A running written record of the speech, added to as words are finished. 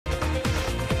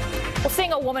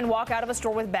Seeing a woman walk out of a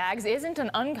store with bags isn't an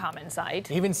uncommon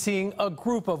sight. Even seeing a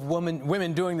group of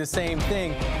women doing the same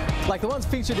thing, like the ones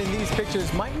featured in these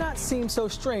pictures, might not seem so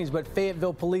strange, but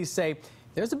Fayetteville police say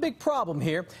there's a big problem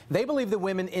here. They believe the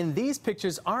women in these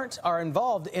pictures are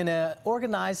involved in an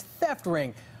organized theft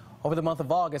ring. Over the month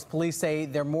of August, police say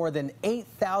more than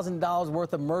 $8,000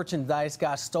 worth of merchandise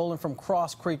got stolen from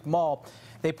Cross Creek Mall.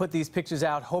 They put these pictures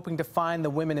out hoping to find the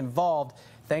women involved.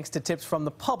 Thanks to tips from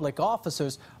the public,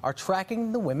 officers are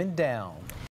tracking the women down.